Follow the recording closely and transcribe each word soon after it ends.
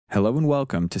Hello and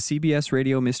welcome to CBS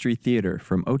Radio Mystery Theater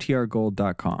from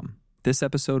OTRGold.com. This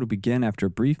episode will begin after a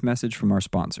brief message from our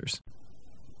sponsors.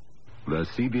 The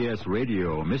CBS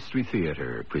Radio Mystery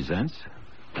Theater presents...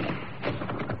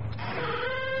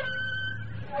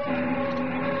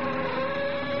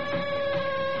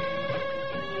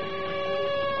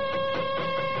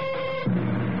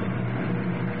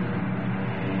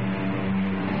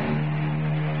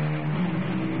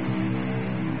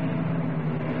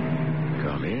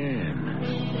 Come in.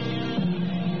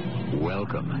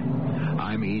 Welcome.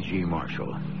 I'm E.G.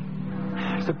 Marshall.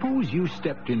 Suppose you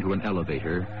stepped into an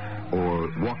elevator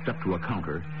or walked up to a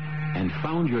counter and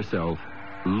found yourself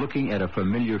looking at a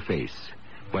familiar face,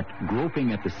 but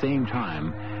groping at the same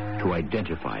time to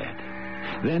identify it.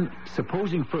 Then,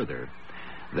 supposing further,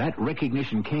 that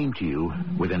recognition came to you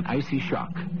with an icy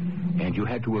shock, and you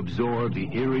had to absorb the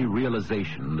eerie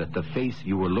realization that the face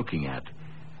you were looking at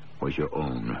was your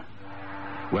own.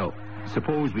 Well,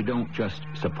 suppose we don't just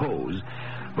suppose,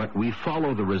 but we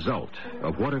follow the result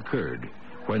of what occurred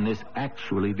when this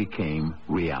actually became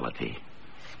reality.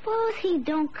 Suppose he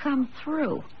don't come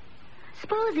through.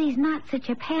 Suppose he's not such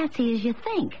a patsy as you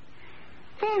think.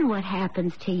 Then what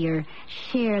happens to your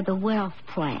share the wealth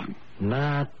plan?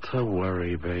 Not to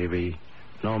worry, baby.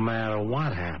 No matter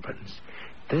what happens,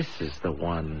 this is the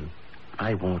one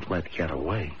I won't let get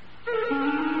away.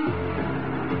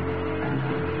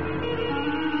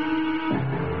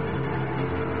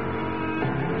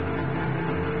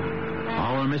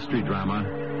 Our mystery drama,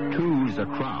 Two's a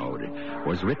Crowd,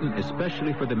 was written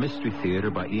especially for the Mystery Theater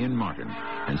by Ian Martin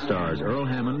and stars Earl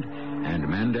Hammond and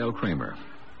Mandel Kramer.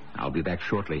 I'll be back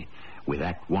shortly with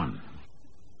Act One.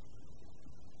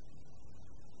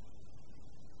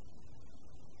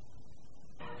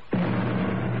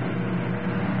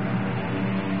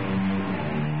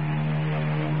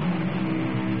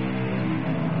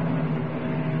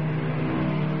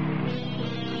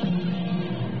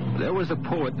 There was a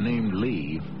poet named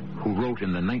Lee who wrote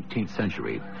in the 19th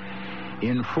century,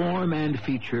 "In form and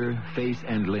feature, face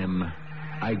and limb,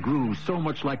 I grew so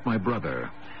much like my brother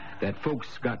that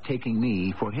folks got taking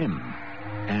me for him,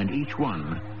 and each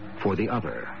one for the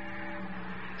other."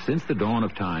 Since the dawn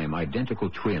of time, identical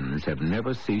twins have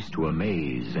never ceased to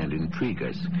amaze and intrigue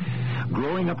us.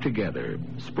 Growing up together,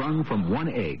 sprung from one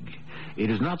egg,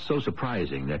 it is not so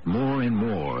surprising that more and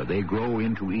more they grow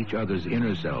into each other's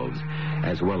inner selves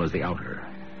as well as the outer.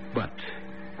 But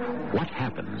what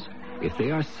happens if they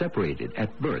are separated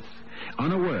at birth,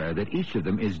 unaware that each of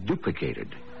them is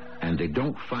duplicated, and they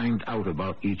don't find out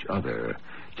about each other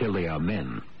till they are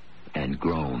men and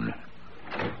grown?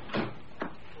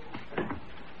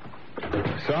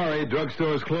 Sorry,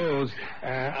 drugstore's closed.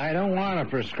 I don't want a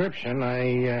prescription.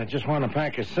 I just want a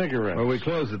pack of cigarettes. Well, we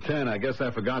closed at 10. I guess I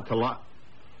forgot to lock...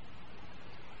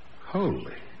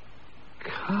 Holy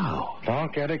cow.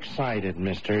 Don't get excited,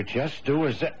 mister. Just do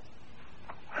as...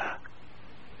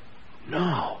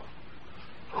 No.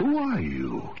 Who are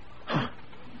you?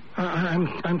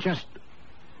 I'm just...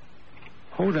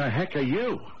 Who the heck are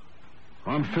you?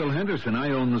 I'm Phil Henderson.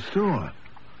 I own the store.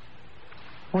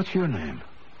 What's your name?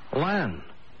 Len.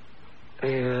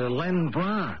 Len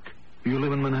Brock. You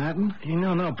live in Manhattan?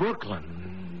 No,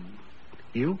 Brooklyn.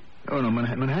 You? Oh, no,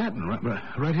 Manhattan.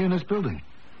 Right here in this building.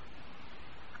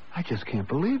 I just can't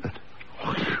believe it.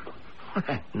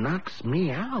 That knocks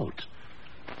me out.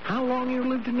 How long you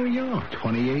lived in New York?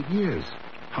 28 years.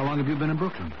 How long have you been in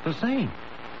Brooklyn? The same.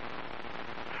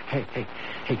 Hey,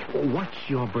 what's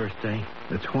your birthday?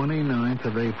 The 29th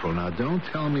of April. Now, don't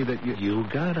tell me that you... You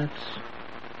got it.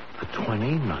 The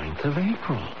 29th of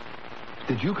April.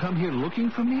 Did you come here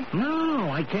looking for me? No,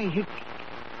 I came here...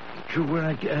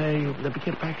 let me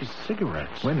get a pack of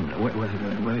cigarettes. Wait a minute. Wait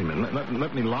a minute.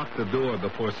 Let me lock the door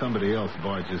before somebody else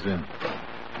barges in.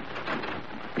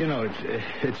 You know,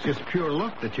 it's just pure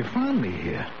luck that you found me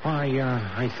here.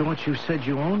 I thought you said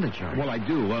you owned the joint. Well, I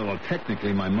do. Well,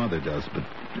 technically my mother does, but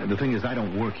the thing is I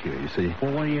don't work here, you see.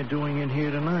 Well, what are you doing in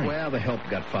here tonight? Well, the help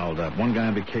got fouled up. One guy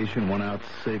on vacation, one out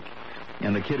sick.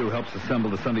 And the kid who helps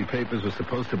assemble the Sunday papers was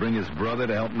supposed to bring his brother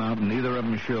to help him out, and neither of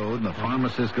them showed. And the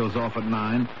pharmacist goes off at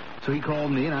 9. So he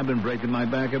called me, and I've been breaking my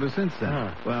back ever since then.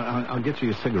 Huh. Well, I'll get you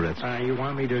your cigarettes. You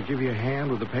want me to give you a hand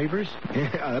with the papers?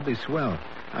 Yeah, that'd be swell.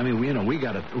 I mean, we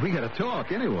gotta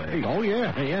talk anyway. Oh,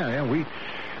 yeah.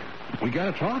 We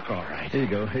gotta talk, all right. Here you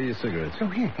go. Here are your cigarettes. Oh,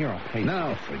 here, I'll pay you.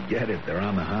 No, forget it. They're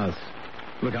on the house.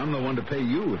 Look, I'm the one to pay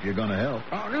you if you're going to help.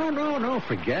 Oh, no,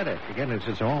 forget it.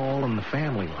 It's all in the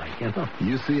family, like, you know.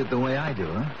 You see it the way I do,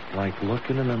 huh? Like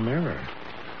looking in a mirror.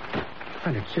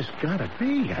 And it's just gotta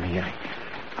be. I mean,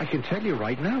 I can tell you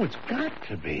right now, it's got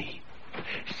to be.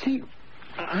 See,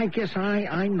 I guess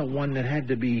I'm the one that had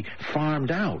to be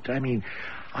farmed out. I mean,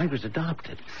 I was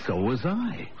adopted. So was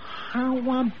I. How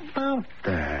about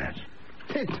that?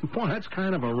 Boy, that's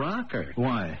kind of a rocker.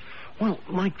 Why? Well,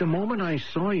 like the moment I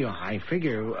saw you, I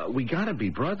figure we gotta be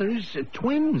brothers,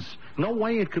 twins. No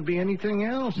way it could be anything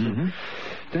else. Mm-hmm.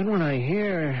 Then when I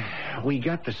hear we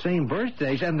got the same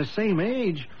birthdays and the same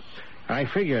age, I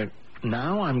figure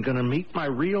now I'm gonna meet my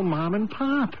real mom and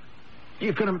pop.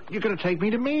 You're gonna take me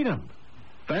to meet them.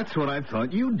 That's what I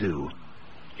thought you'd do.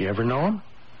 You ever know them?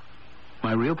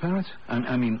 My real parents?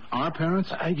 I mean, our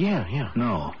parents? Yeah.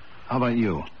 No. How about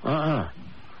you?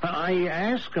 I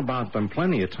ask about them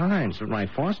plenty of times, but my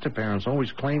foster parents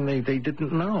always claim they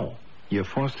didn't know. Your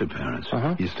foster parents?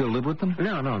 Uh-huh. You still live with them?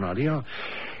 No.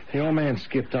 The old man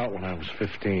skipped out when I was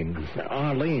 15.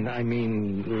 Arlene,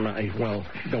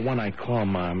 the one I call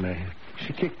Mom,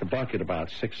 she kicked the bucket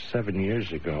about 6 or 7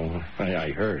 years ago. I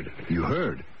heard. You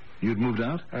heard? You'd moved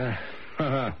out?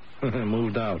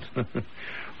 Moved out.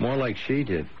 More like she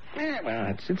did.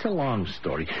 Well, it's a long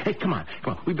story. Hey, come on.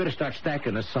 We better start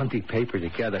stacking the Sunday paper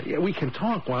together. Yeah, we can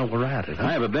talk while we're at it. Huh?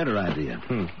 I have a better idea.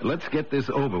 Let's get this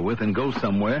over with and go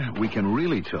somewhere we can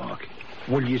really talk.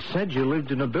 Well, you said you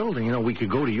lived in a building. You know, we could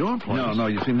go to your place. No.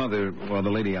 You see, Mother, the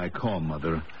lady I call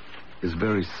Mother, is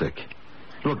very sick.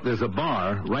 Look, there's a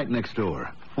bar right next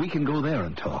door. We can go there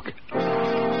and talk.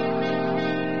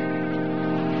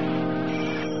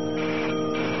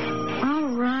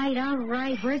 All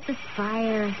right. Where's the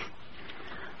fire?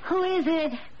 Who is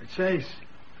it? It's Ace.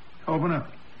 Open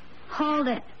up. Hold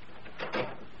it.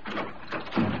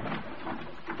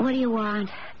 What do you want?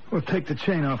 Well, take the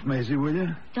chain off, Maisie, will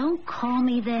you? Don't call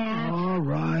me that. All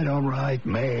right,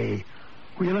 May.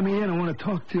 Will you let me in? I want to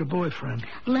talk to your boyfriend.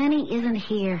 Lenny isn't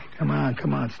here. Come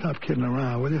on. Stop kidding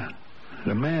around, will you?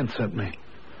 The man sent me.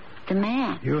 The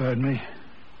man? You heard me.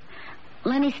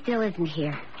 Lenny still isn't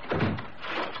here.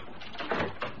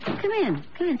 Come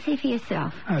in, see for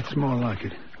yourself. That's more like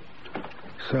it.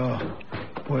 So,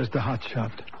 where's the hot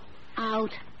shot?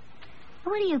 Out.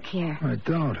 What do you care? I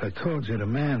don't. I told you the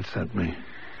man sent me.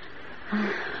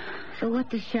 So what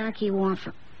does Sharky want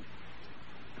from...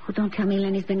 Oh, don't tell me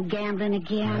Lenny's been gambling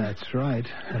again. That's right,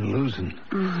 and losing.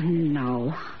 Oh,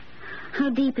 no. How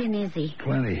deep in is he?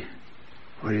 Plenty.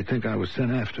 What do you think I was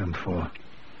sent after him for?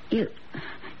 You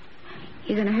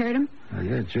gonna hurt him?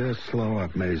 Yeah, just slow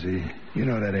up, Maisie. You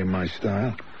know that ain't my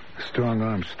style.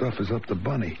 Strong-arm stuff is up to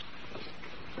Bunny.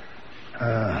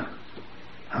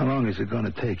 How long is it going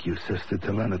to take you, sister,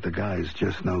 to learn that the guy is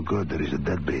just no good, that he's a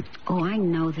deadbeat? Oh, I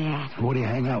know that. What do you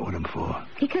hang out with him for?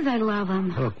 Because I love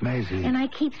him. Look, Maisie... And I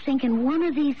keep thinking one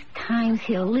of these times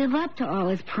he'll live up to all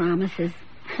his promises.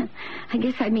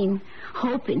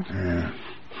 Hoping. Yeah.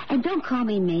 And don't call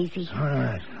me Maisie. All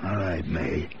right,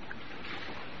 May.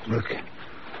 Look,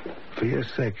 for your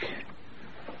sake,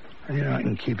 I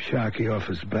can keep Sharky off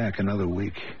his back another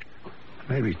week.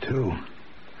 Maybe 2.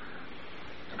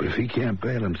 But if he can't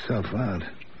bail himself out,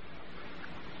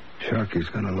 Sharky's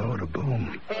going to load a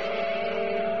boom.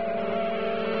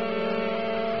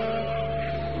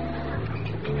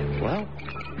 Well,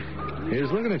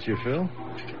 here's looking at you, Phil.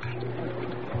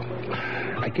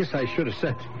 I guess I should have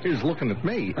said, here's looking at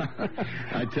me.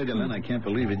 I tell you, Len, I can't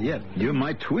believe it yet. You're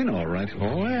my twin, all right.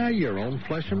 Oh, yeah, your own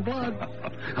flesh and blood.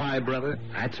 Hi, brother.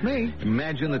 That's me.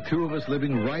 Imagine the two of us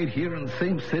living right here in the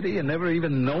same city and never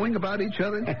even knowing about each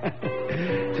other.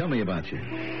 Tell me about you.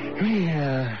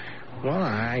 Well,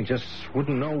 I just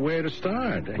wouldn't know where to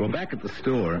start. Well, back at the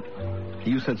store,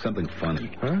 you said something funny.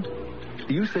 Huh?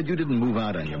 You said you didn't move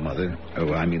out on your mother.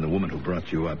 Oh, I mean the woman who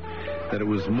brought you up. That it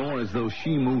was more as though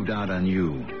she moved out on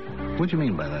you. What do you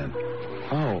mean by that?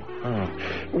 Oh.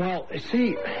 Well,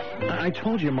 see, I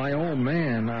told you my old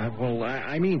man,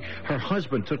 her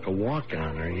husband took a walk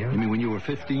on her, You mean when you were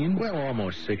 15? Well,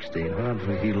 almost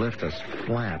 16. He left us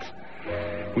flat.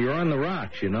 We were on the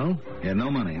rocks, you know. Yeah, no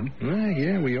money, huh?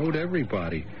 Yeah, we owed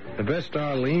everybody. The best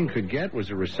Arlene could get was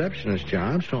a receptionist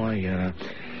job, so I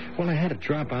had to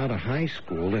drop out of high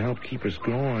school to help keep us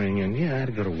going, and, I had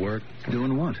to go to work.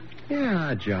 Doing what?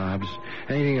 Yeah, jobs.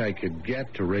 Anything I could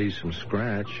get to raise some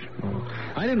scratch. Well,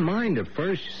 I didn't mind at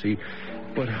first, you see,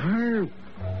 but her...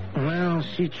 Well,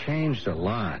 she changed a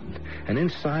lot. And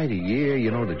inside a year,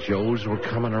 the Joes were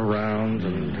coming around,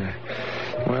 and...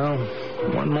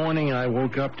 one morning I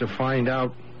woke up to find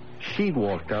out she'd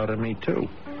walked out on me, too.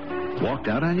 Walked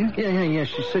out on you? Yeah.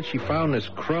 She said she found this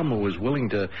crumb who was willing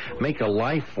to make a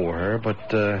life for her, but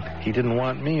he didn't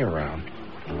want me around.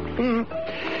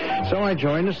 So I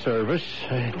joined the service,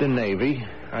 the Navy.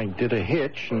 I did a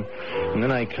hitch, and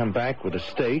then I come back with a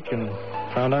stake and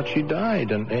found out she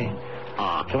died. And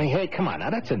Oh, hey, come on now.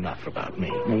 That's enough about me.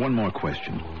 Well, one more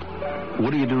question.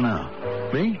 What do you do now?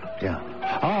 Me? Yeah.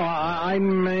 Oh,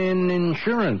 I'm in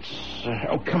insurance.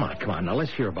 Oh, come on. Now,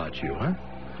 let's hear about you, huh?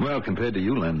 Well, compared to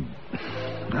you, Len,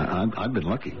 I've been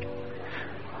lucky.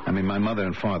 I mean, my mother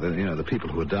and father, the people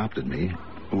who adopted me,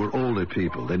 were older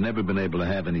people. They'd never been able to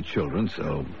have any children,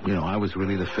 so, I was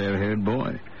really the fair-haired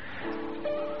boy.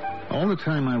 All the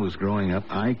time I was growing up,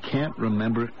 I can't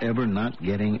remember ever not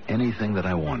getting anything that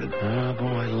I wanted. Oh,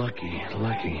 boy, lucky.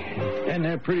 And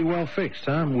they're pretty well fixed,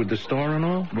 huh, with the store and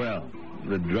all? Well,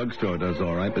 the drugstore does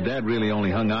all right, but Dad really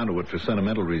only hung on to it for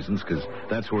sentimental reasons, because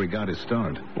that's where he got his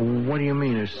start. What do you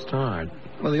mean, his start?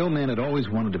 Well, the old man had always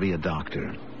wanted to be a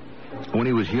doctor. When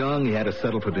he was young, he had to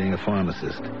settle for being a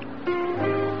pharmacist.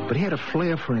 But he had a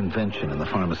flair for invention in the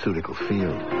pharmaceutical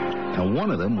field. Now,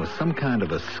 one of them was some kind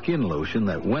of a skin lotion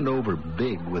that went over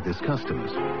big with his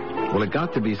customers. Well, it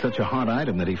got to be such a hot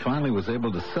item that he finally was able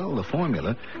to sell the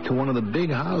formula to one of the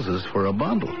big houses for a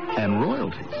bundle and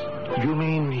royalties. You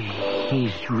mean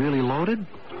he's really loaded?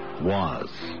 Was.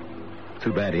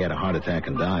 Too bad he had a heart attack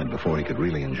and died before he could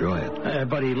really enjoy it.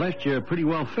 But he left you pretty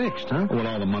well fixed, huh? Well,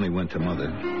 all the money went to Mother.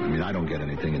 I mean, I don't get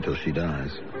anything until she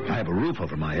dies. I have a roof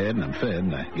over my head, and I'm fed,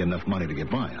 and I get enough money to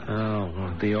get by on. Oh,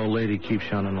 well, the old lady keeps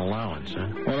you on an allowance, huh?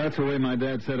 Well, that's the way my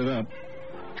dad set it up.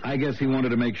 I guess he wanted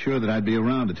to make sure that I'd be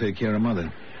around to take care of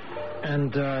Mother.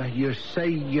 And you say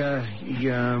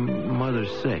your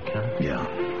mother's sick, huh? Yeah.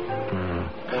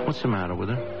 What's the matter with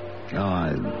her?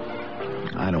 Oh,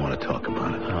 I don't want to talk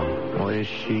about it. Oh, well, is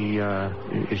she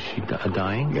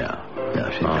dying? Yeah,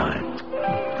 she's dying.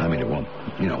 I mean, it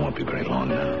won't be very long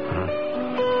now.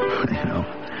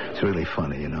 It's really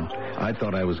funny, I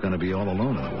thought I was going to be all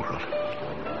alone in the world.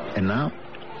 And now,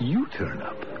 you turn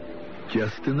up.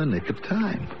 Just in the nick of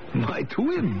time. My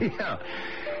twin. Yeah.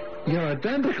 Your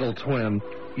identical twin.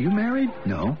 You married?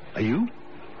 No. Are you?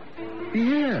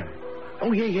 Yeah.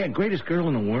 Oh, yeah, greatest girl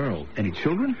in the world. Any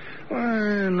children?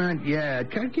 Not yet.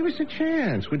 Give us a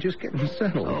chance. We're just getting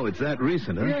settled. Oh, it's that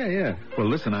recent, huh? Yeah. Well,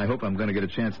 listen, I hope I'm going to get a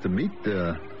chance to meet,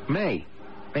 May.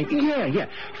 Yeah.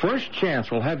 First chance,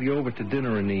 we'll have you over to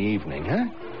dinner in the evening, huh?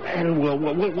 And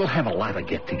we'll have a lot of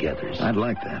get-togethers. I'd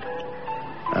like that.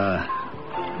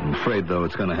 I'm afraid, though,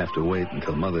 it's going to have to wait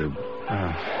until Mother...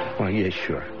 Well, yeah,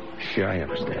 sure. Sure, I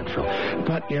understand, Phil.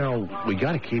 But, we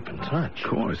got to keep in touch. Of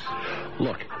course.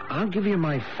 Look, I'll give you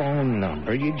my phone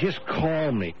number. You just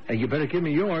call me. And you better give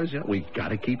me yours. We got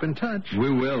to keep in touch. We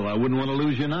will. I wouldn't want to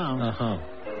lose you now. Uh-huh.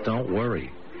 Don't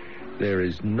worry. There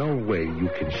is no way you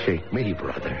can shake me,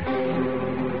 brother.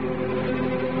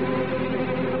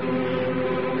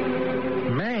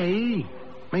 May,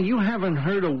 you haven't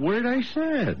heard a word I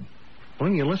said.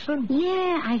 Won't you listen?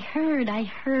 Yeah, I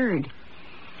heard.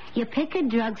 You pick a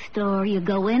drugstore, you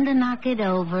go in to knock it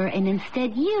over, and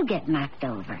instead you get knocked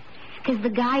over. Because the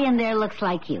guy in there looks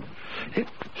like you.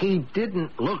 He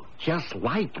didn't look just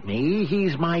like me.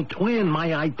 He's my twin,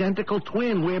 my identical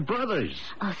twin. We're brothers.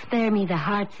 Oh, spare me the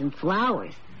hearts and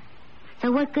flowers.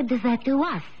 So what good does that do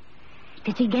us?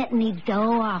 Did you get any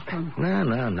dough off him?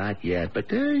 No, not yet.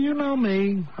 But you know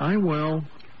me. I will.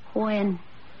 When?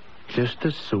 Just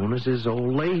as soon as his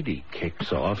old lady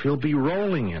kicks off, he'll be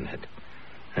rolling in it.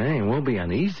 Hey, we'll be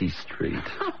on Easy Street.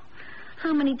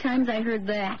 How many times I heard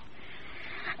that?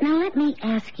 Now, let me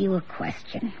ask you a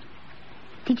question.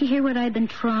 Did you hear what I've been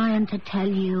trying to tell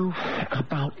you?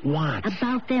 About what?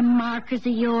 About them markers of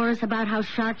yours, about how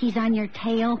Sharky's on your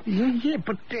tail? Yeah,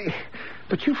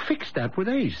 but you fixed that with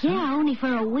Ace. Yeah, huh? Only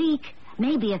for a week.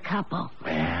 Maybe a couple.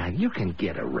 Well, you can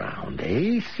get around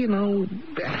Ace,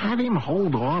 Have him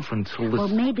hold off until this... Well,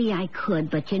 maybe I could,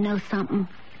 but you know something?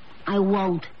 I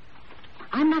won't.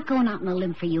 I'm not going out on a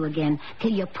limb for you again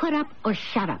till you put up or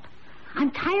shut up.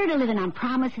 I'm tired of living on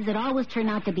promises that always turn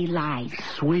out to be lies.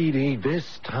 Sweetie,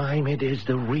 this time it is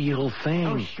the real thing.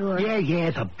 Oh, sure.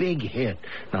 Yeah, the big hit.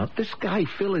 Now, this guy,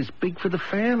 Phil, is big for the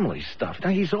family stuff. Now,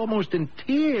 he's almost in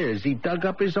tears. He dug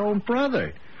up his own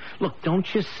brother. Look,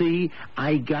 don't you see?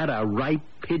 I got a ripe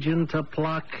pigeon to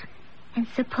pluck. And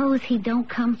suppose he don't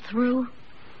come through?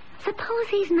 Suppose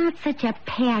he's not such a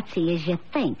patsy as you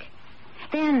think.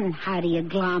 Then how do you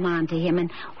glom onto him,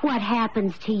 and what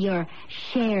happens to your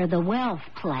share the wealth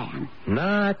plan?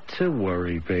 Not to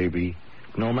worry, baby.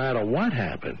 No matter what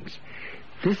happens,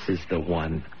 this is the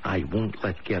one I won't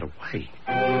let get away.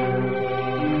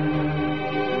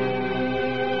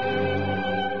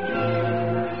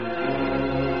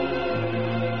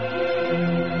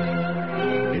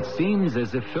 It seems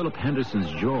as if Philip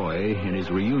Henderson's joy in his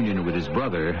reunion with his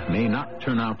brother may not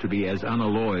turn out to be as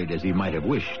unalloyed as he might have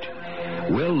wished.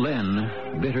 Will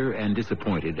Len, bitter and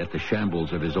disappointed at the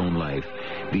shambles of his own life,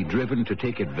 be driven to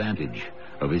take advantage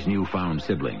of his newfound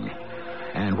sibling?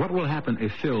 And what will happen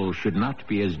if Phil should not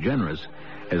be as generous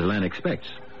as Len expects?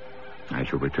 I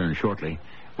shall return shortly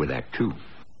with Act 2.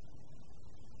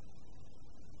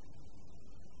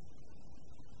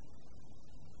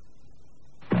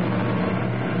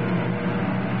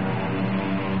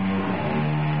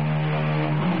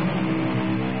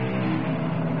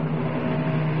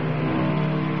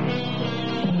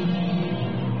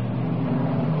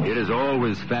 It has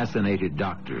always fascinated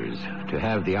doctors to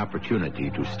have the opportunity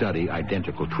to study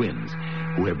identical twins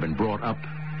who have been brought up,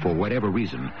 for whatever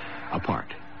reason,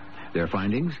 apart. Their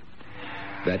findings?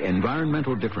 That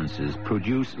environmental differences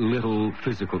produce little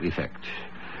physical effect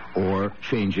or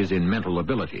changes in mental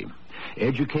ability.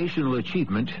 Educational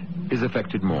achievement is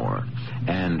affected more,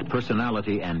 and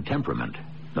personality and temperament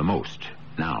the most.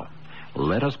 Now,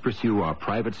 let us pursue our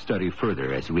private study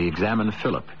further as we examine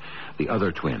Philip, the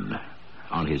other twin,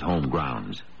 on his home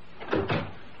grounds.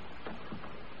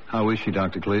 How is she,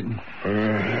 Dr. Clayton?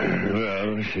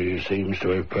 Well, she seems to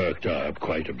have perked up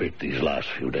quite a bit these last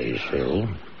few days, Phil.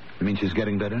 You mean she's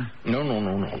getting better? No.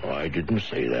 I didn't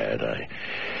say that.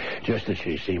 Just that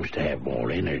she seems to have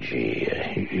more energy.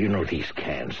 You know, these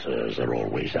cancers are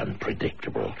always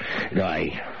unpredictable.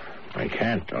 I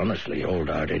can't honestly hold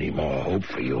out any more hope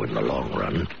for you in the long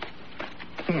run.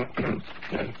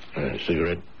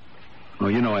 Cigarette? Oh,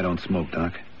 you know I don't smoke,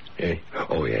 Doc.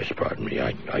 Oh, yes, pardon me.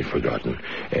 I'd forgotten.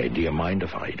 Do you mind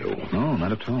if I do? No,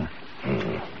 not at all.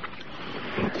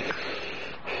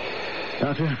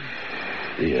 Doctor?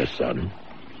 Yes, son?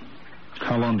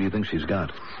 How long do you think she's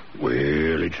got?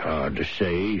 Well, it's hard to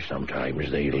say.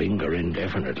 Sometimes they linger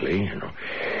indefinitely, you know.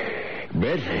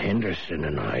 Beth Henderson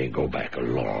and I go back a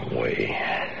long way.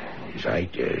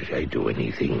 I'd do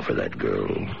anything for that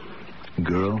girl.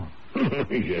 Girl?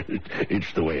 Yes,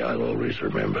 it's the way I'll always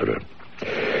remember her.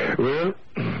 Well,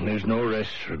 there's no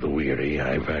rest for the weary.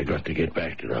 I've got to get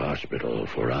back to the hospital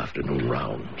for afternoon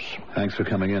rounds. Thanks for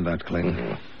coming in, Dr.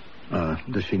 Clayton.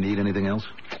 Does she need anything else?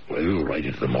 Well, right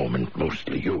at the moment,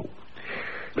 mostly you.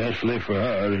 Best lift for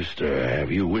her is to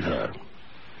have you with her.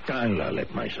 I'll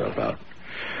let myself out.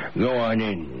 Go on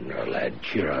in, lad.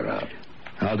 Cheer her up.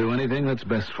 I'll do anything that's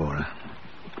best for her.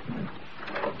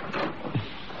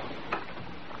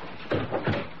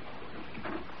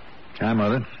 Hi,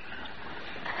 Mother.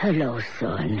 Hello,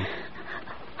 son.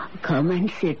 Come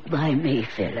and sit by me,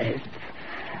 Philip.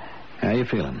 How you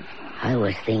feeling? I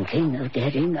was thinking of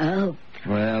getting up.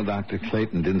 Well, Dr.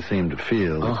 Clayton didn't seem to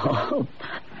feel... Oh,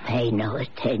 pay no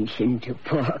attention to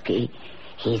Porky.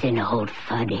 He's an old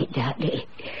fuddy-duddy.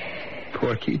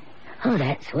 Porky? Oh,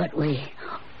 that's what we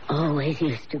always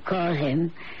used to call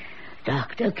him.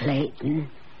 Dr. Clayton.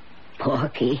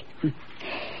 Porky.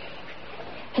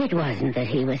 It wasn't that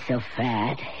he was so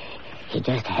fat. He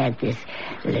just had this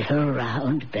little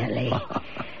round belly.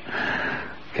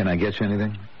 Can I get you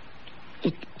anything?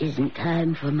 It isn't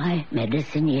time for my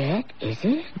medicine yet, is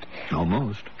it?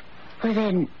 Almost. Well,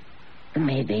 then,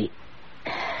 maybe...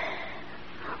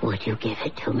 Would you give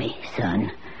it to me,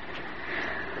 son?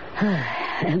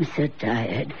 I'm so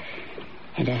tired,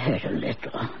 and I hurt a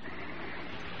little.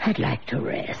 I'd like to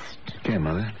rest. Okay,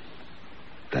 Mother.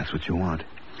 That's what you want.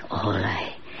 All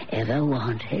I ever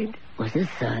wanted was a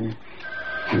son,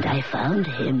 and I found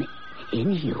him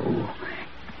in you.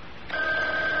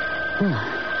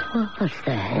 What's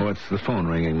that? Oh, it's the phone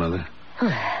ringing, Mother.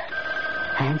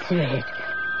 Answer it.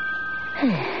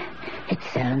 It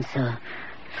sounds so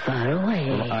far away.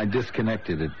 Well, I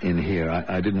disconnected it in here.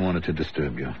 I didn't want it to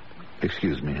disturb you.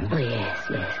 Excuse me. Huh? Oh, yes.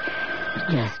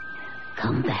 Just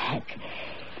come back.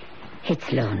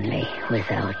 It's lonely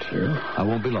without you. I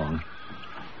won't be long.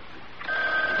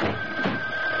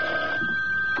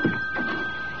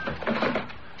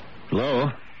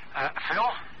 Hello?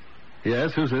 Phil?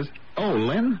 Yes, who's this? Oh,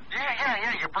 Len?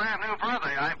 Yeah, your brand new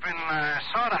brother. I've been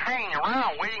sort of hanging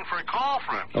around waiting for a call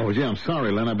from him. Oh, gee, I'm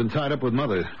sorry, Len. I've been tied up with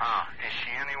Mother. Oh, is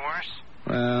she any worse?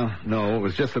 Well, no, it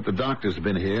was just that the doctor's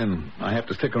been here, and I have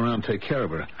to stick around and take care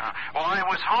of her. Well, I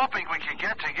was hoping we could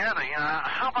get together.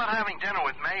 How about having dinner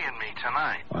with May and me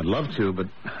tonight? I'd love to, but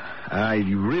I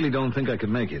really don't think I could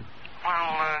make it.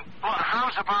 Well,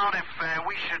 how's about if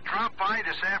we should drop by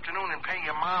this afternoon and pay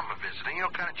your mom a visit? You know,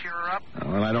 kind of cheer her up?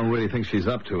 Well, I don't really think she's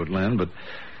up to it, Len, but...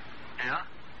 Yeah?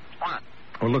 What?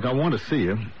 Well, look, I want to see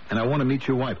you, and I want to meet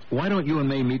your wife. Why don't you and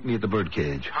May meet me at the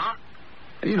Birdcage? Huh?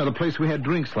 You know, the place we had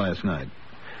drinks last night.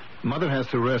 Mother has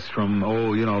to rest from,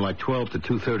 like 12 to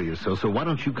 2:30 or so, so why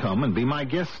don't you come and be my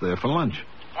guest there for lunch?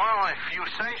 Well, if you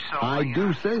say so. I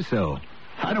do say so.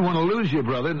 I don't want to lose you,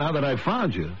 brother, now that I've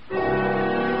found you.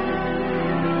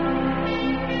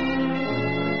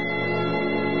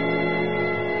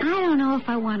 if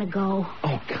I want to go.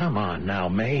 Oh, come on now,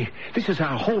 May. This is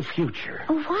our whole future.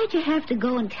 Oh, why'd you have to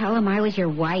go and tell him I was your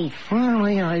wife? Well,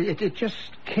 yeah, it just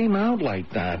came out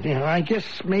like that. You know, I guess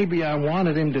maybe I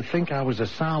wanted him to think I was a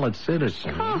solid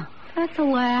citizen. Oh, that's a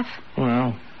laugh.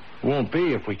 Well, won't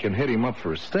be if we can hit him up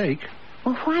for a steak.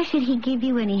 Well, why should he give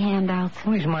you any handouts?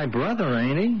 Well, he's my brother,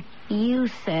 ain't he? You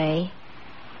say.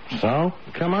 So,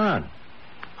 come on.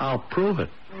 I'll prove it.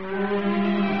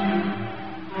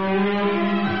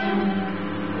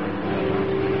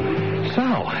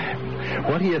 So,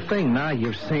 what do you think now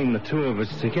you've seen the two of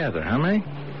us together, huh, May?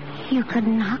 You could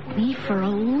knock me for a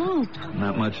loop.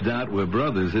 Not much doubt we're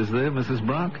brothers, is there, Mrs.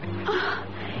 Brock? Oh,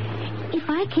 if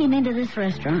I came into this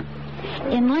restaurant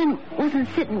and Len wasn't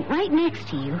sitting right next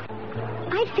to you,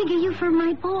 I'd figure you for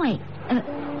my boy.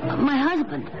 My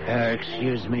husband.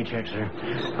 Excuse me, Chexer.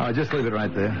 Just leave it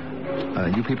right there.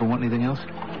 You people want anything else?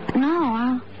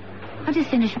 No, I'll just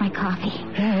finish my coffee.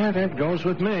 Yeah, that goes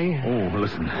with me. Oh,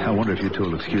 listen, I wonder if you two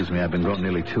will excuse me. I've been gone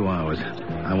nearly 2 hours.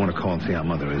 I want to call and see how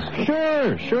Mother is.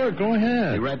 Sure, go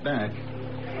ahead. Be right back.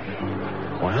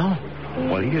 Well,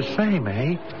 what do you say,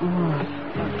 May?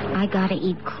 I gotta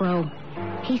eat Crow.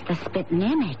 He's the spitting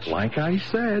image. Like I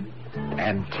said,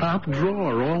 and top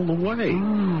drawer all the way.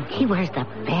 He wears the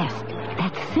best.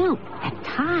 That suit, that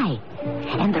tie,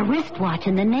 and the wristwatch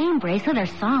and the name bracelet are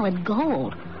solid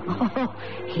gold. Oh,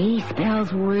 he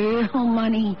spells real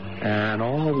money. And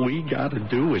all we gotta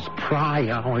do is pry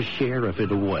our share of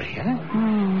it away, huh?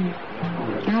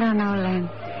 I don't know, Len.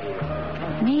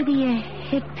 Maybe a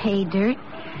hit pay dirt.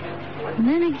 And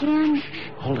then again...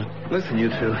 Hold it. Listen, you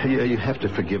two, you have to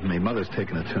forgive me. Mother's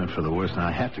taken a turn for the worse, and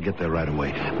I have to get there right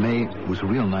away. May, it was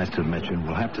real nice to meet you, and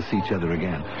we'll have to see each other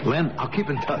again. Len, I'll keep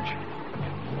in touch.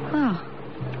 Oh,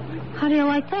 how do you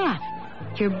like that?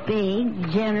 Your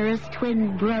big, generous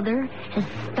twin brother has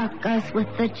stuck us with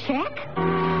the check?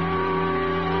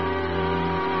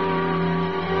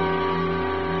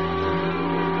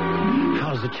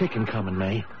 How's the chicken coming,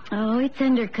 May? Oh, it's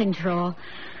under control.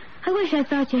 I wish I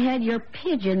thought you had your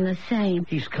pigeon the same.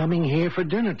 He's coming here for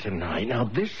dinner tonight. Now,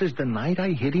 this is the night I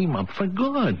hit him up for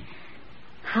good.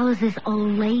 How's this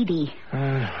old lady?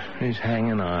 He's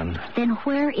hanging on. Then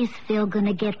where is Phil going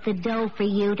to get the dough for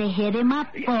you to hit him up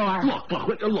for?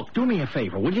 Look, do me a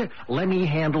favor, will you? Let me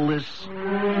handle this.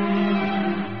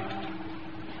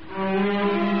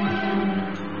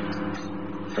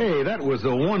 Hey, that was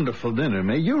a wonderful dinner,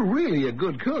 May. You're really a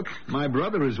good cook. My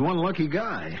brother is one lucky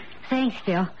guy. Thanks,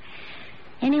 Phil.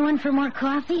 Anyone for more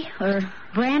coffee or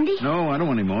brandy? No, I don't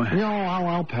want any more. No,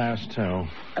 I'll pass, too.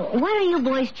 Why don't you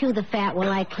boys chew the fat while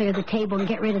I clear the table and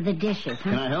get rid of the dishes, huh?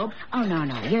 Can I help? Oh,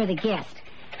 no, you're the guest.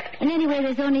 And anyway,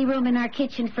 there's only room in our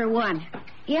kitchen for one.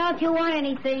 Yeah, if you want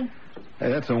anything.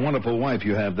 Hey, that's a wonderful wife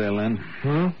you have there, Len.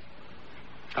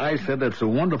 I said that's a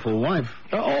wonderful wife.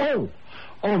 Oh,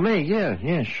 me,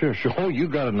 yeah, sure. Oh, you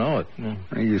got to know it. Yeah.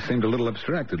 You seemed a little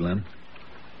abstracted, Len.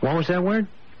 What was that word?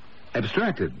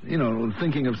 Abstracted. You know,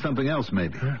 thinking of something else,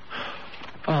 maybe.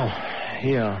 Oh,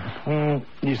 yeah. Well,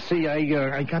 you see,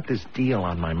 I got this deal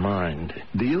on my mind.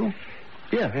 Deal?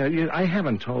 Yeah, I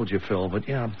haven't told you, Phil, but,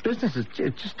 business is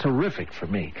just terrific for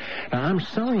me. Now, I'm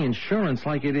selling insurance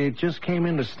like it just came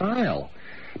into style.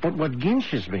 But what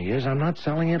ginches me is I'm not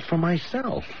selling it for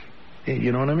myself.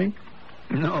 You know what I mean?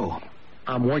 No.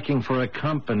 I'm working for a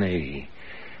company.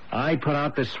 I put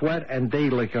out the sweat, and they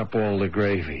lick up all the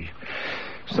gravy.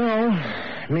 So,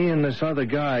 me and this other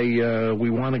guy, we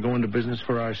want to go into business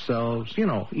for ourselves. You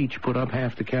know, each put up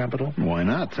half the capital. Why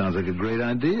not? Sounds like a great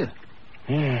idea.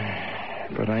 Yeah,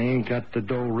 but I ain't got the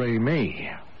do-re me.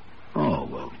 Oh,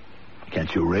 well,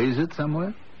 can't you raise it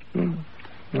somewhere? I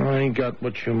ain't got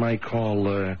what you might call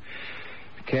a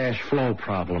cash flow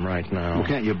problem right now. Well,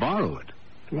 can't you borrow it?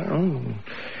 Well,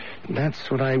 that's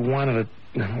what I wanted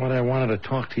to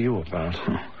talk to you about.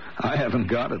 I haven't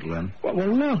got it, Len. Well,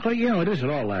 no, but, it isn't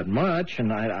all that much,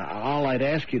 and all I'd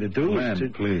ask you to do is to...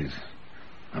 Len, please.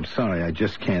 I'm sorry, I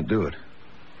just can't do it.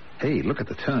 Hey, look at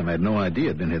the time. I had no idea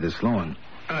it'd been here this long.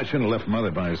 I shouldn't have left Mother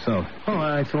by herself. Oh,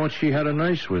 I thought she had a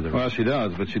nice with her. Well, she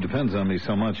does, but she depends on me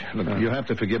so much. Look, you have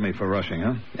to forgive me for rushing,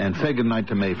 huh? And say goodnight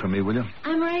to May for me, will you?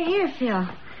 I'm right here, Phil.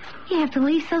 You have to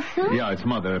leave so soon? Yeah, it's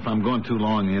Mother. If I'm gone too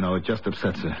long, it just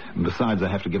upsets her. And besides, I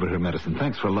have to give her medicine.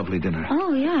 Thanks for a lovely dinner.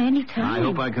 Oh, yeah, anytime. I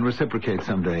hope I can reciprocate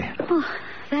someday. Oh,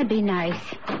 that'd be nice.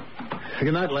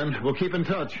 Good night, Len. We'll keep in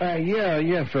touch.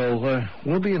 Yeah, Phil.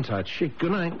 We'll be in touch.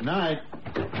 Good night. Good night.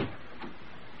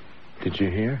 Did you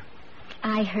hear?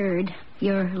 I heard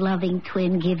your loving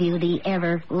twin give you the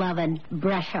ever-loving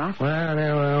brush-off.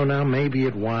 Well, now, maybe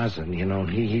it wasn't.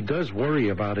 He does worry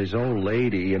about his old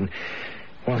lady, and,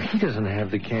 well, he doesn't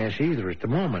have the cash either at the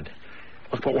moment.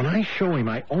 Look, but when I show him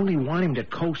I only want him to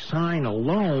co-sign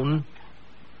alone,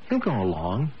 he'll go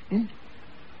along.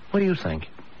 What do you think?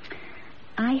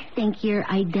 I think you're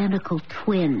identical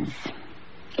twins.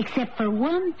 Except for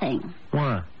one thing.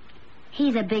 What?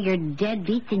 He's a bigger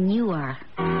deadbeat than you are.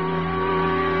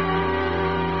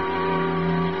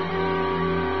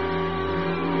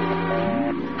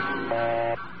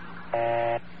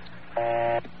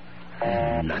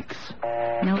 Nuts.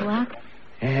 No luck?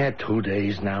 Yeah, 2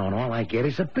 days now, and all I get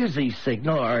is a busy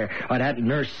signal, or that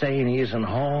nurse saying he isn't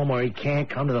home, or he can't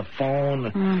come to the phone.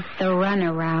 The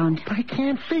runaround. But I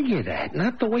can't figure that.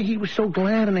 Not the way he was so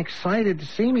glad and excited to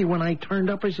see me when I turned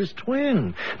up as his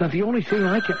twin. Now, the only thing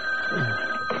I can...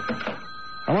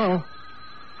 Hello?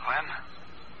 Len?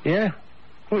 Yeah?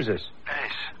 Who's this?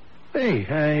 Ace.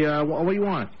 Hey, what do you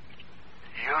want?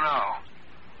 You know.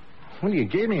 Well, you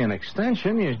gave me an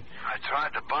extension. I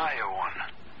tried to buy you one.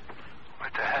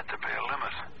 But there had to be a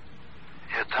limit.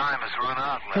 Your time has run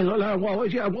out, Len.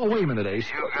 Wait a minute, Ace.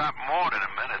 You got more than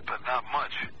a minute, but not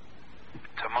much.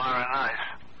 Tomorrow night,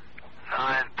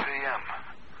 9 p.m.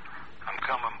 I'm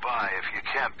coming by. If you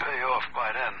can't pay off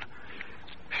by then,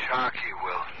 Sharky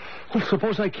will. Well,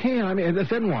 suppose I can. I mean,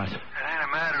 then what? It ain't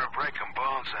a matter of breaking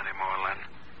bones anymore, Len.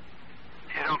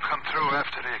 You don't come through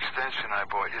after the extension I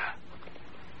bought you.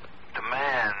 The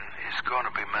man is going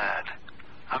to be mad.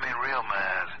 I mean, real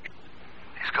mad.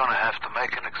 He's going to have to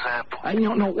make an example.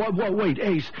 Wait,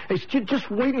 Ace,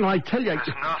 just wait until I tell you. There's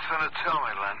nothing to tell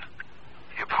me, Len.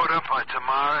 You put up by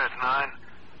tomorrow at 9.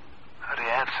 The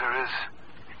answer is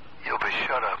you'll be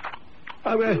shut up.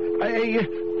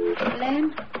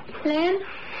 Len? Len?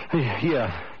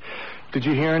 Yeah. Did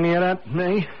you hear any of that,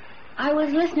 May? I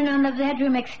was listening on the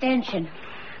bedroom extension.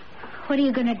 What are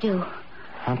you going to do?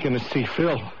 I'm going to see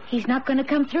Phil. He's not going to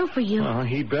come through for you.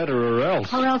 He better or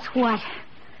else. Or else what?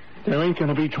 There ain't going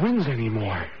to be twins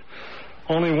anymore.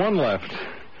 Only one left.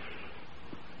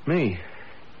 Me.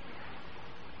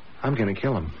 I'm going to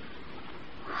kill him.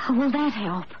 How will that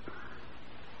help?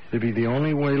 It'd be the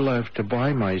only way left to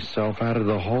buy myself out of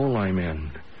the hole I'm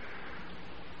in.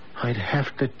 I'd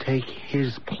have to take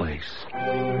his place.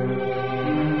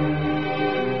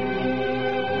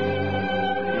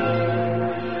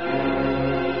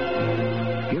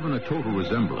 Given a total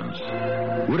resemblance,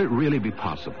 would it really be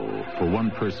possible for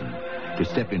one person to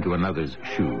step into another's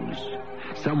shoes?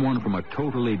 Someone from a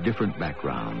totally different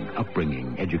background,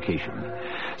 upbringing, education.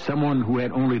 Someone who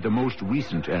had only the most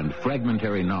recent and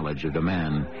fragmentary knowledge of the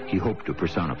man he hoped to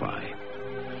personify.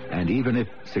 And even if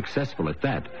successful at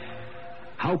that,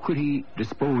 how could he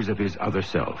dispose of his other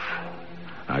self?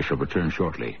 I shall return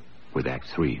shortly with Act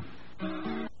 3.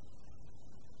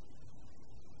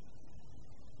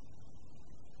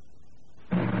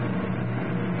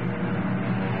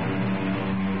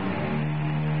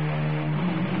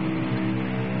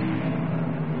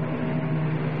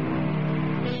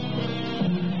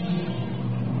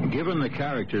 Given the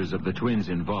characters of the twins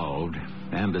involved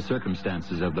and the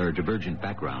circumstances of their divergent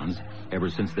backgrounds, ever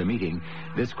since their meeting,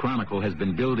 this chronicle has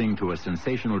been building to a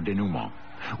sensational denouement.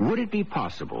 Would it be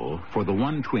possible for the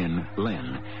one twin,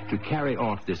 Len, to carry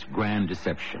off this grand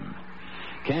deception?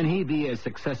 Can he be as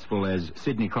successful as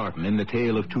Sidney Carton in The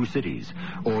Tale of Two Cities,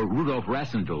 or Rudolf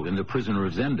Rassendyll in The Prisoner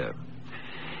of Zenda?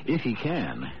 If he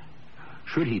can,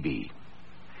 should he be?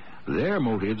 Their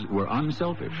motives were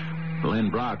unselfish. Len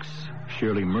Brock's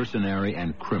sheerly mercenary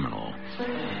and criminal.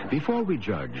 Before we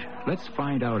judge, let's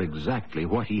find out exactly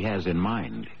what he has in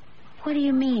mind. What do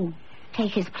you mean,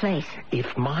 take his place?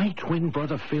 If my twin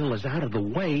brother Phil is out of the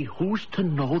way, who's to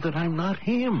know that I'm not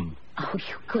him? Oh,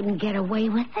 you couldn't get away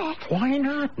with that. Why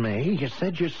not, May? You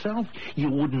said yourself you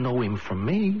wouldn't know him from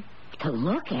me. To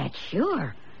look at,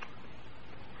 sure.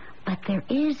 But there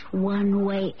is one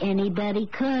way anybody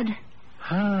could.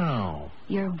 How?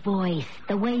 Your voice,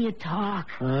 the way you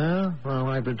talk. Well,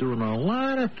 I've been doing a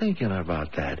lot of thinking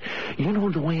about that. You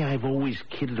know the way I've always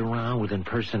kidded around with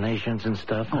impersonations and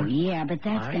stuff? Oh, yeah, but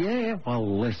that's... Yeah,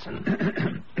 well,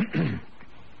 listen.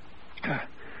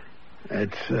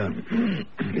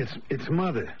 It's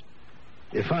Mother.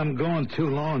 If I'm gone too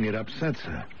long, it upsets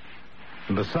her.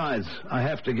 And besides, I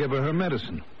have to give her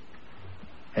medicine.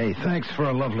 Hey, thanks for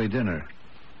a lovely dinner.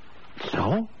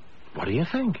 So, what do you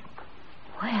think?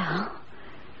 Well,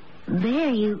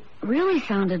 there you really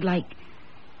sounded like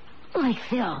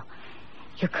Phil.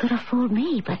 You could have fooled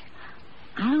me, but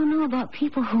I don't know about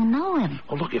people who know him.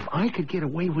 Oh, look, if I could get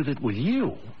away with it with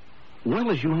you, well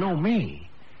as you know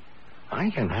me, I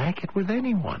can hack it with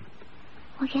anyone.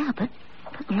 Well, yeah, but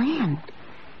Len,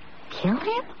 kill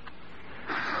him?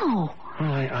 How?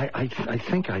 Well, I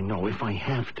think I know if I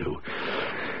have to.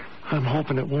 I'm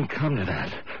hoping it won't come to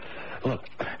that. Look,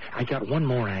 I got one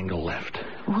more angle left.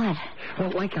 What? Well,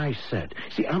 like I said,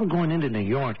 see, I'm going into New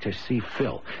York to see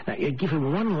Phil. Now, you give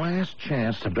him one last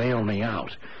chance to bail me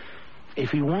out.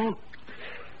 If he won't,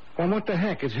 well, what the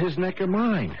heck? It's his neck or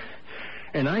mine.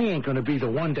 And I ain't going to be the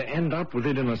one to end up with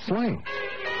it in a sling.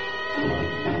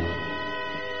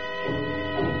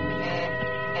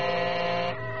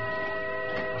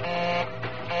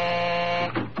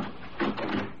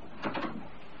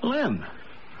 Lem,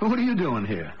 what are you doing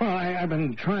here? Well, I've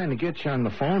been trying to get you on the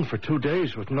phone for 2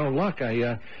 days with no luck.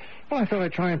 I thought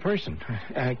I'd try in person.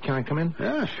 Can I come in?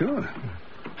 Yeah, sure.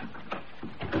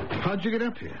 How'd you get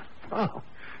up here? Oh,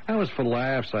 that was for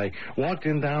laughs. I walked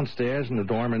in downstairs and the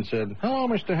doorman said, "Hello,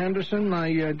 Mr. Henderson.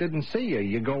 I didn't see you.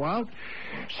 You go out?"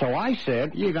 So I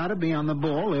said, You got to be on the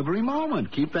ball every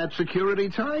moment. Keep that security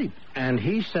tight. and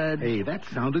he said, Hey, that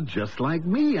sounded just like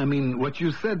me. I mean, what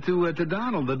you said to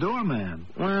Donald, the doorman.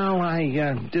 "Well, I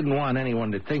didn't want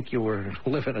anyone to think you were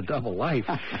living a double life.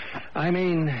 I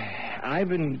mean, I've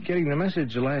been getting the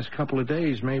message the last couple of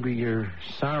days. Maybe you're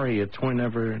sorry a twin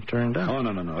never turned up." Oh,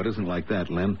 no. It isn't like that,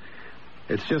 Lem.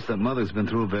 It's just that Mother's been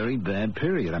through a very bad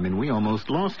period. I mean, we almost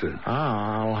lost her.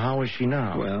 Oh, how is she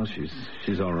now? Well,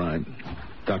 she's all right.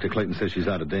 Dr. Clayton says she's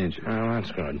out of danger. Oh,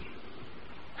 that's good.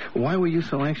 Why were you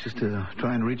so anxious to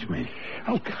try and reach me?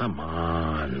 Oh, come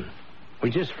on.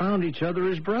 We just found each other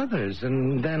as brothers,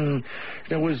 and then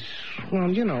there was, well,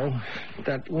 you know,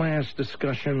 that last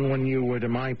discussion when you were to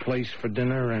my place for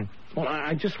dinner, and, well,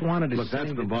 I just wanted to Look, say that's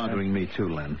been that- bothering me too,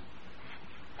 Len.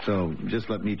 So just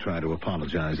let me try to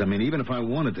apologize. I mean, even if I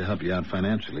wanted to help you out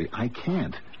financially, I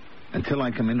can't until I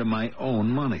come into my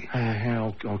own money.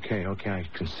 Okay, I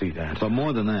can see that. But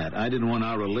more than that, I didn't want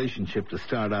our relationship to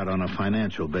start out on a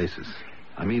financial basis.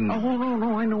 I mean... Oh,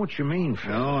 no, I know what you mean,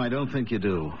 Phil. No, I don't think you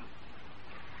do.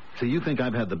 So you think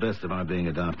I've had the best of our being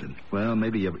adopted. Well,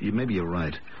 maybe you're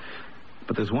right.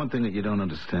 But there's one thing that you don't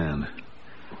understand.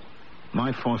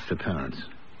 My foster parents,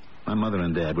 my mother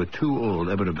and dad, were too old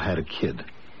ever to have had a kid.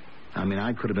 I mean,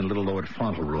 I could have been little Lord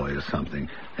Fauntleroy or something,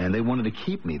 and they wanted to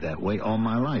keep me that way all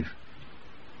my life.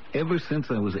 Ever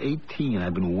since I was 18,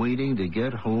 I've been waiting to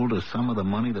get hold of some of the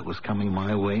money that was coming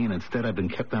my way, and instead I've been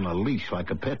kept on a leash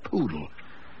like a pet poodle.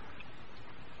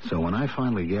 So when I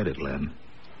finally get it, Len,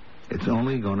 it's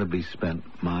only going to be spent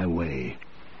my way.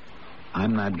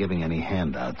 I'm not giving any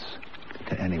handouts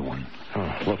to anyone.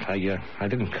 Oh, look, I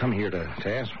didn't come here to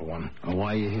ask for one. Oh,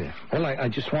 why are you here? Well, I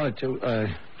just wanted to,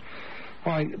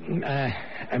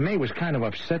 May was kind of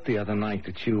upset the other night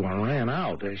that you ran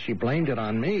out. She blamed it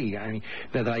on me,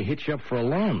 that I hit you up for a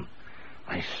loan.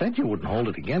 I said you wouldn't hold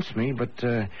it against me, but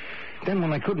then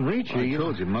when I couldn't reach you... I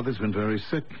told you, Mother's been very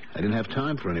sick. I didn't have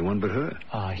time for anyone but her.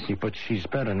 Oh, I see, but she's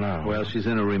better now. Well, she's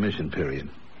in a remission period.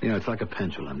 You know, it's like a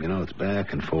pendulum. You know, it's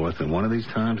back and forth, and one of these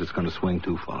times it's going to swing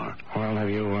too far. Well,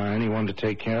 have you anyone to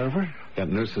take care of her? Got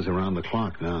nurses around the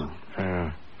clock now.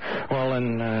 Well,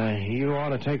 then you ought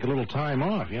to take a little time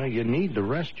off. You know, you need to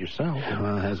rest yourself.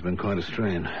 Well, it has been quite a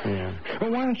strain. Yeah.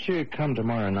 Well, why don't you come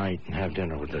tomorrow night and have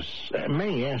dinner with us?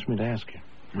 May asked me to ask you.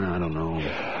 I don't know.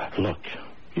 Look,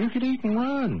 you could eat and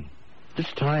run.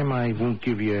 This time I won't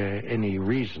give you any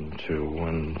reason to,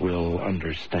 and we'll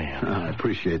understand. I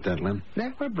appreciate that, Lem.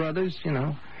 Yeah, we're brothers, you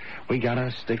know. We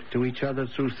gotta stick to each other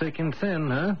through thick and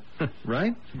thin, huh?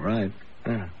 Right? Right.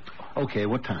 Yeah. Okay,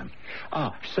 what time?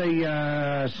 Say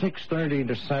 6:30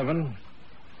 to 7.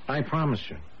 I promise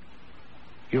you.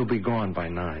 You'll be gone by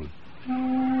 9.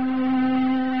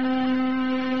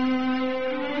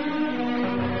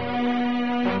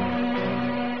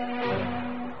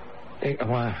 Hey,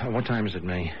 what time is it,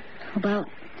 May? About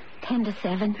 10 to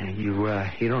 7.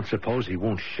 You don't suppose he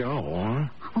won't show,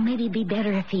 huh? Well, maybe it'd be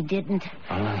better if he didn't.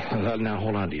 Now,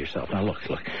 hold on to yourself. Now, look.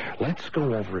 Let's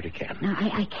go over it again. No,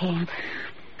 I can't.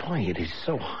 Boy, it is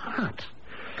so hot.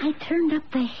 I turned up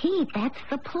the heat. That's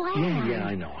the plan. Yeah,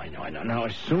 I know. Now,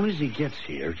 as soon as he gets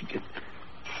here...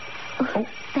 Oh,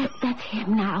 that's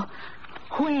him now.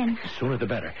 When? The sooner the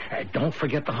better. Don't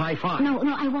forget the high five. No,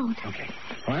 I won't. Okay.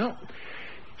 Well,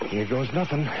 here goes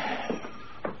nothing.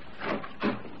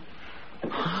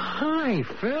 Hi,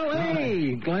 Phil.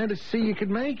 Hey, glad to see you could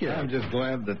make it. I'm just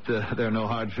glad that there are no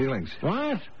hard feelings.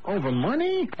 What? Over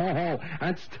money? Oh,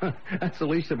 that's the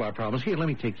least of our problems. Here, let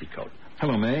me take your coat.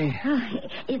 Hello, May. Oh,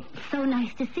 it's so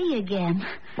nice to see you again.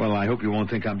 Well, I hope you won't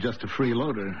think I'm just a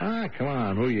freeloader. Come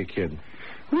on. Who are you kidding?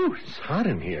 Whew, it's hot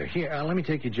in here. Here, let me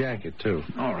take your jacket, too.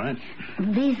 All right.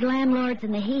 These landlords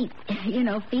in the heat, you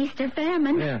know, feast or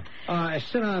famine. Yeah.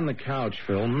 Sit on the couch,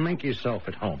 Phil. Make yourself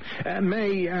at home.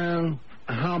 May,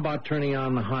 how about turning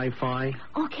on the hi-fi?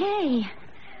 Okay.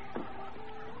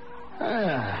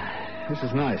 This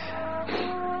is nice.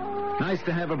 Nice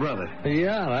to have a brother.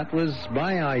 Yeah, that was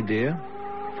my idea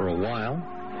for a while.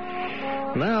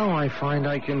 Now I find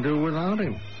I can do without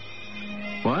him.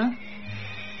 What?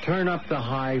 Turn up the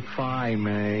hi-fi,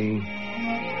 May.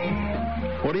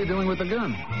 What are you doing with the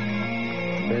gun?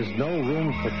 There's no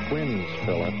room for twins,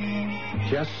 Philip.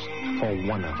 Just for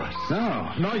one of us.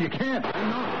 No, you can't. No.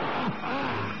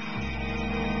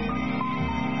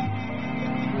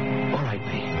 All right,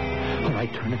 May. All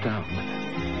right, turn it down.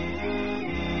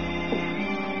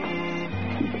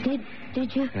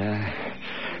 Did you?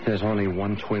 There's only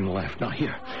one twin left. Now,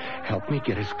 here, help me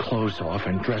get his clothes off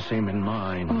and dress him in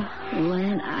mine. Oh,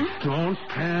 Len, Don't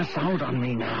pass out on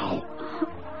me now.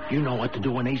 You know what to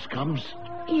do when Ace comes?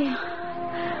 Yeah.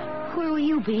 Where will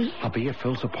you be? I'll be at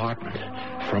Phil's apartment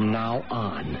from now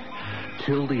on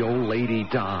till the old lady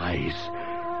dies.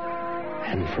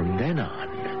 And from then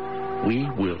on, we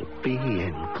will be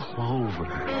in Clover.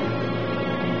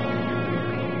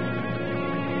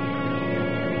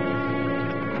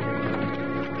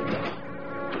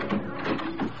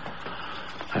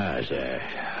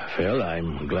 Phil,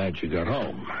 I'm glad you got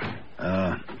home.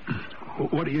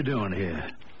 What are you doing here?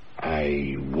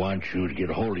 I want you to get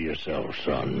a hold of yourself,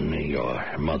 son. Your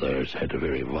mother's had a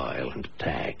very violent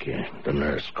attack. The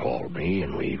nurse called me,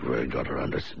 and we've got her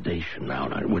under sedation now.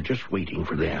 We're just waiting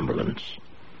for the ambulance.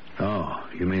 Oh,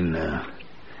 you mean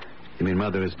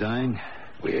Mother is dying?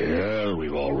 Well,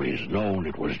 we've always known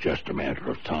it was just a matter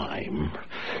of time.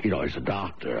 You know, as a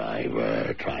doctor,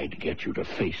 I've tried to get you to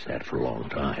face that for a long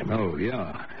time. Oh,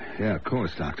 yeah. Yeah, of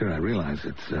course, Doctor. I realize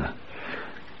it's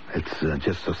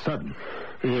just so sudden.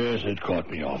 Yes, it caught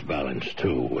me off balance,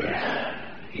 too.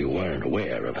 You weren't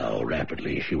aware of how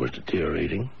rapidly she was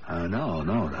deteriorating? No,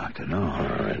 Doctor, no.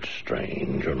 Oh, that's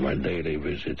strange. On my daily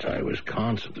visits, I was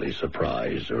constantly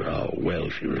surprised at how well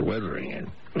she was weathering it.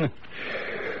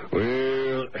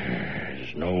 Well,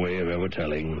 there's no way of ever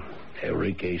telling.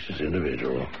 Every case is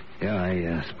individual. Yeah,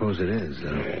 I suppose it is.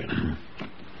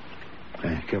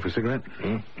 Care for a cigarette?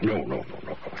 No.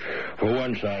 For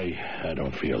once, I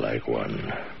don't feel like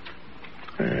one.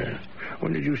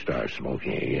 When did you start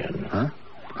smoking again? Huh?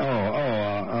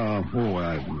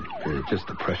 Just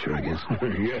the pressure, I guess.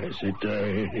 Yes,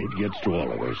 it gets to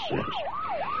all of us. Yes.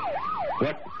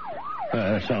 What?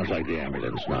 Sounds like the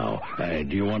ambulance now.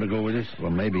 Do you want to go with us?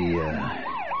 Well, maybe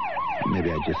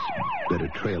I just better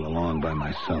trail along by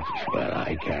myself. Well,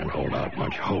 I can't hold out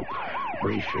much hope.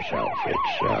 Brace yourself.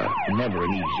 It's never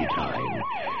an easy time.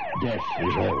 Death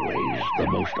is always the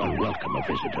most unwelcome of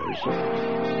visitors.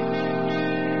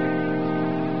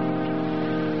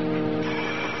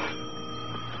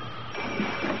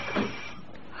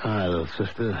 Hi, little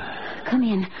sister. Come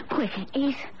in, quick,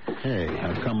 Ace. Hey,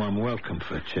 how come I'm welcome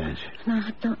for a change? No,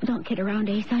 don't kid around,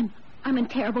 Ace. I'm in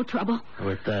terrible trouble.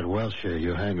 With that Welshire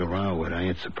you hang around with, I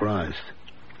ain't surprised.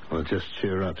 Well, just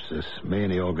cheer up, sis. Me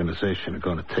and the organization are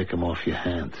going to take him off your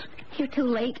hands. You're too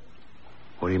late.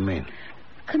 What do you mean?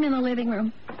 Come in the living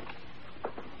room.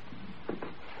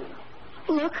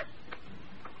 Look.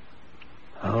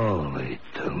 Holy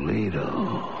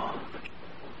Toledo.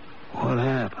 What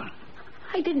happened?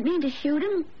 I didn't mean to shoot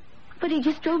him, but he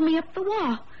just drove me up the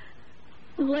wall.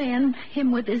 Len,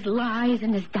 him with his lies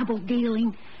and his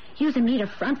double-dealing, using me to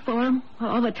front for him.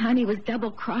 All the time he was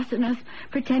double-crossing us,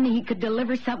 pretending he could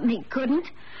deliver something he couldn't.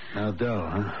 Now, Doe,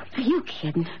 huh? Are you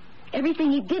kidding?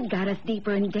 Everything he did got us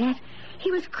deeper in debt.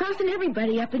 He was crossing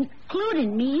everybody up,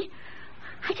 including me.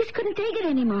 I just couldn't take it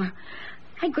anymore.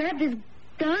 I grabbed his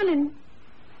gun and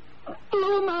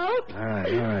blew him out. All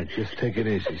right. Just take it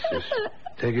easy, sis.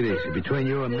 Take it easy. Between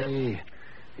you and me,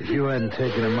 if you hadn't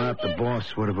taken him out, the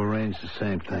boss would have arranged the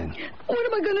same thing. What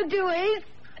am I going to do, Ace?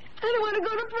 I don't want to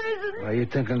go to prison. Well, you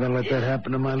think I'm going to let that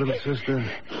happen to my little sister?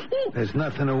 There's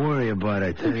nothing to worry about,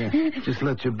 I tell you. Just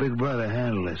let your big brother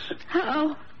handle this.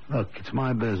 How? Look, it's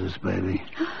my business, baby.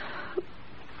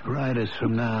 Right as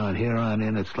from now and here on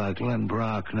in, it's like Len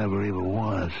Brock never even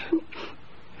was.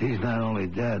 He's not only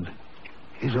dead,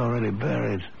 he's already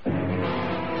buried.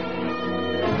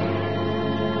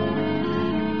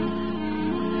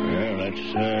 Well,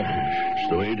 that's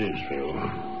the way it is, Phil.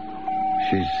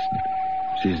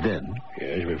 She's dead?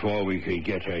 Yes, before we could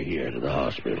get her here to the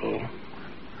hospital.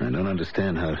 I don't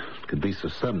understand how it could be so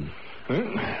sudden.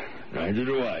 Well, neither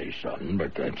do I, son,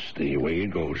 but that's the way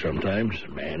it goes sometimes.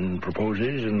 Man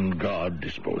proposes and God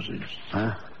disposes.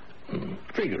 Huh?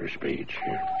 Figure of speech.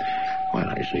 Well,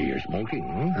 I see you're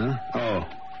smoking. Huh? Oh,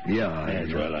 yeah.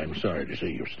 Yes, well, I'm sorry to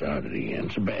see you've started again.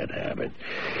 It's a bad habit.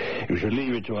 You should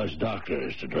leave it to us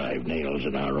doctors to drive nails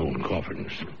in our own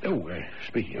coffins. Oh,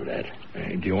 speaking of that,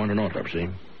 do you want an autopsy?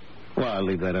 Well, I'll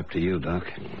leave that up to you, Doc.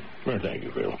 Well, thank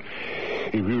you, Phil.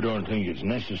 If you don't think it's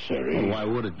necessary... Well, why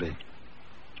would it be?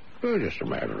 Well, just a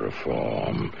matter of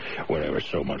form. Whenever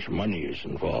so much money is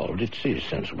involved, it's a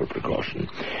sensible precaution.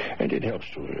 And it helps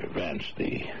to advance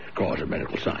the cause of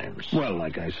medical science. Well,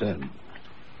 like I said,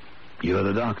 you're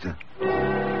the doctor.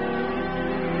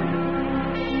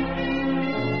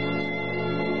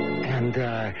 And,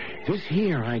 this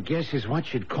here, I guess, is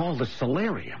what you'd call the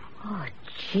solarium. Oh,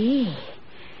 gee.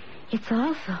 It's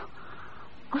also...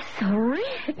 Oh, so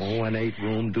rich. Oh, an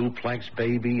 8-room duplex,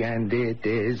 baby, and it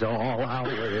is all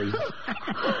ours.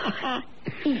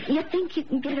 You think you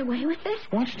can get away with this?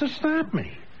 What's to stop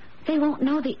me? They won't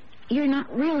know that you're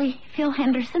not really Phil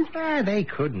Henderson. They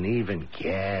couldn't even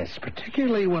guess,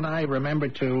 particularly when I remember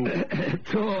to...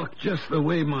 Talk just the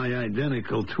way my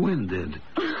identical twin did.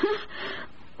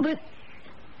 But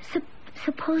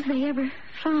suppose they ever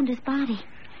found his body.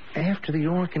 After the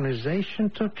organization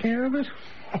took care of it?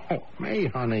 Oh, May,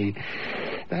 honey,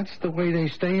 that's the way they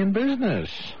stay in business.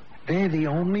 They're the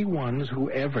only ones who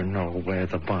ever know where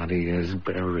the body is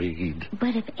buried.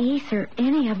 But if Ace or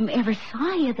any of them ever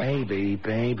saw you...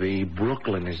 Baby,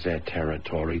 Brooklyn is their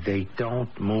territory. They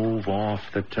don't move off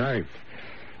the turf.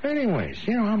 Anyways,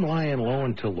 I'm lying low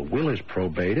until the will is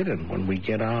probated, and when we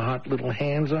get our hot little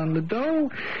hands on the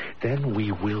dough, then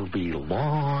we will be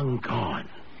long gone.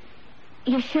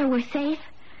 You sure we're safe?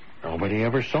 Nobody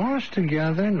ever saw us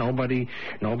together. Nobody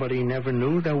never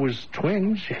knew there was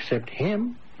twins except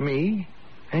him, me,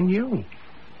 and you.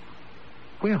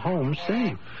 We're home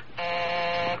safe.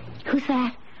 Who's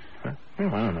that? Well, I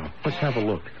don't know. Let's have a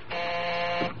look.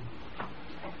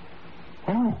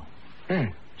 Oh,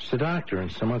 hey, it's the doctor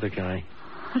and some other guy.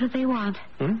 What do they want?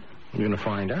 You're going to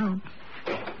find out.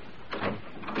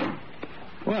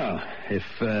 Well, if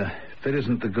it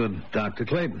isn't the good Dr.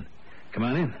 Clayton. Come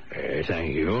on in.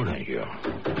 Thank you.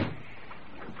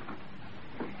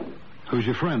 Who's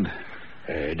your friend?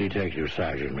 Detective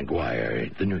Sergeant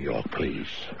McGuire, the New York Police.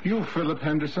 You Philip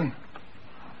Henderson?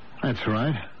 That's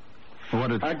right.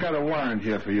 I got a warrant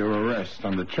here for your arrest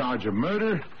on the charge of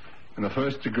murder in the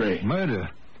first degree. Murder?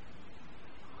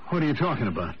 What are you talking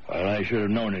about? Well, I should have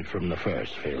known it from the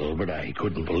first, Phil, but I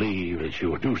couldn't believe that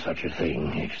you would do such a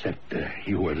thing, except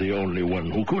you were the only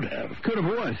one who could have. Could have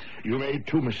what? You made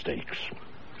 2 mistakes.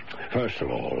 First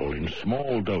of all, in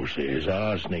small doses,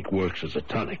 arsenic works as a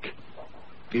tonic.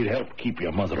 It helped keep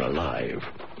your mother alive.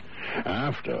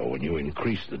 After, when you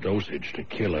increased the dosage to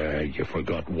kill her, you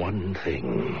forgot one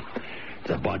thing.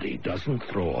 The body doesn't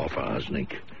throw off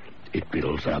arsenic. It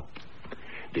builds up.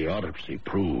 The autopsy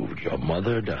proved your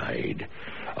mother died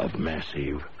of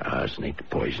massive arsenic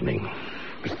poisoning.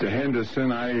 Mr.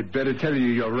 Henderson, I'd better tell you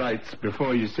your rights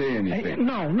before you say anything. Hey,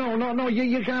 no.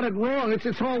 You got it wrong.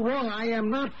 It's all wrong. I am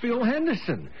not Phil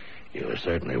Henderson. You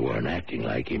certainly weren't acting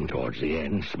like him towards the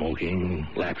end, smoking,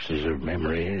 lapses of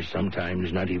memory,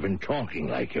 sometimes not even talking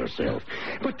like yourself.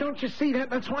 But don't you see that?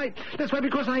 That's why,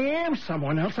 because I am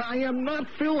someone else. I am not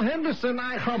Phil Henderson.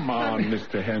 Come on,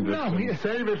 Mr. Henderson. No,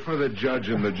 save it for the judge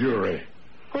and the jury.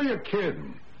 Who are you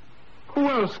kidding? Who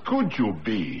else could you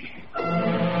be?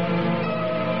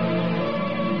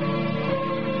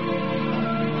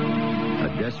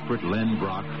 Desperate Len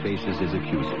Brock faces his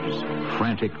accusers,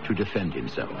 frantic to defend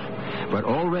himself. But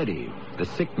already, the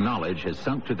sick knowledge has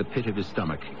sunk to the pit of his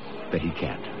stomach that he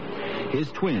can't.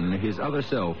 His twin, his other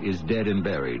self, is dead and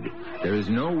buried. There is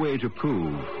no way to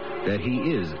prove that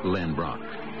he is Len Brock.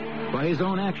 By his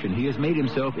own action, he has made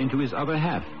himself into his other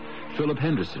half, Philip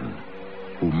Henderson,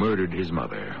 who murdered his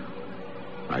mother.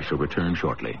 I shall return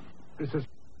shortly. This is...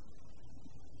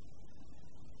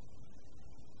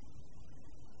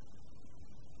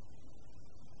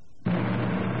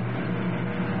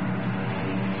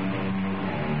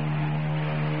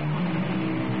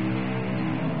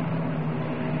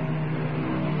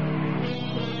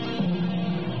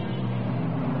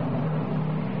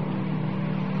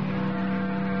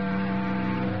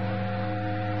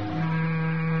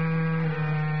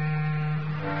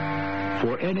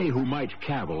 For any who might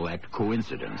cavil at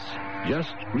coincidence,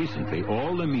 just recently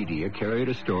all the media carried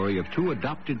a story of 2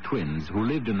 adopted twins who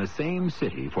lived in the same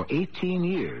city for 18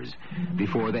 years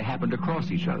before they happened to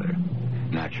cross each other.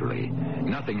 Naturally,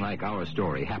 nothing like our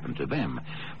story happened to them,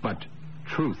 but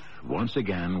truth once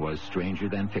again was stranger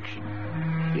than fiction.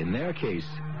 In their case,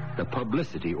 the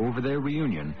publicity over their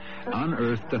reunion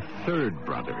unearthed a 3rd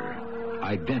brother,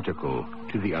 identical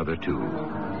to the other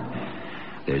 2.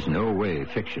 There's no way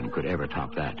fiction could ever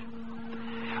top that.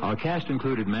 Our cast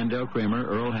included Mandel Kramer,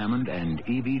 Earl Hammond, and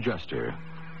E.B. Juster.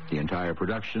 The entire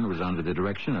production was under the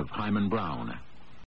direction of Hyman Brown.